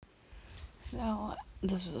So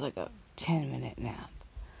this was like a 10-minute nap,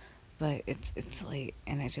 but it's late,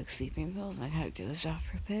 and I took sleeping pills, and I kind of dozed off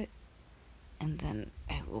for a bit, and then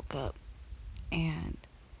I woke up, and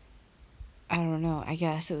I don't know. I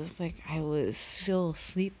guess it was like I was still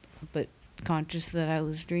asleep, but conscious that I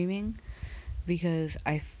was dreaming, because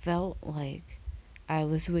I felt like I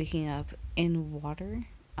was waking up in water.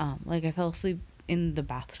 Like I fell asleep in the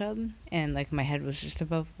bathtub, and like my head was just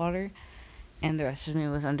above water, and the rest of me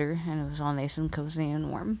was under, and it was all nice and cozy and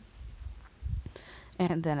warm.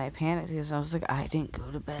 And then I panicked because I was like, I didn't go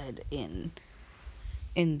to bed in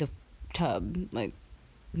the tub. Like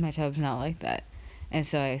my tub's not like that. And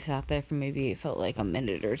so I sat there for maybe it felt like a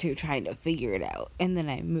minute or two trying to figure it out. And then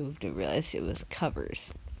I moved and realized it was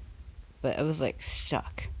covers. But I was like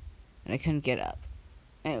stuck. And I couldn't get up.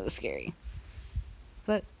 And it was scary.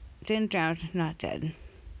 But didn't drown, not dead.